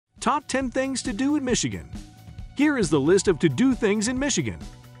Top 10 Things to Do in Michigan. Here is the list of to-do things in Michigan.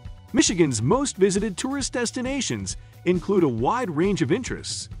 Michigan's most visited tourist destinations include a wide range of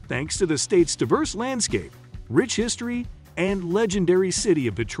interests thanks to the state's diverse landscape, rich history, and legendary city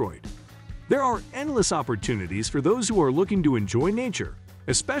of Detroit. There are endless opportunities for those who are looking to enjoy nature,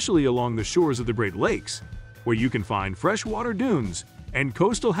 especially along the shores of the Great Lakes, where you can find freshwater dunes and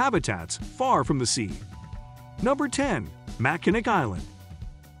coastal habitats far from the sea. Number 10. Mackinac Island.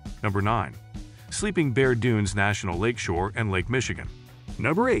 Number 9. Sleeping Bear Dunes National Lakeshore and Lake Michigan.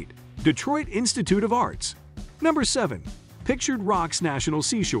 Number 8. Detroit Institute of Arts. Number 7. Pictured Rocks National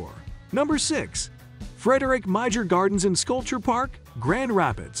Seashore. Number 6. Frederick Meijer Gardens and Sculpture Park, Grand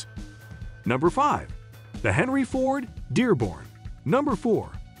Rapids. Number 5. The Henry Ford, Dearborn. Number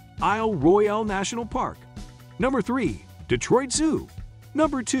 4. Isle Royale National Park. Number 3. Detroit Zoo.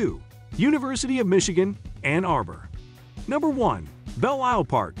 Number 2. University of Michigan, Ann Arbor. Number 1. Belle Isle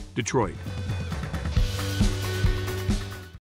Park, Detroit.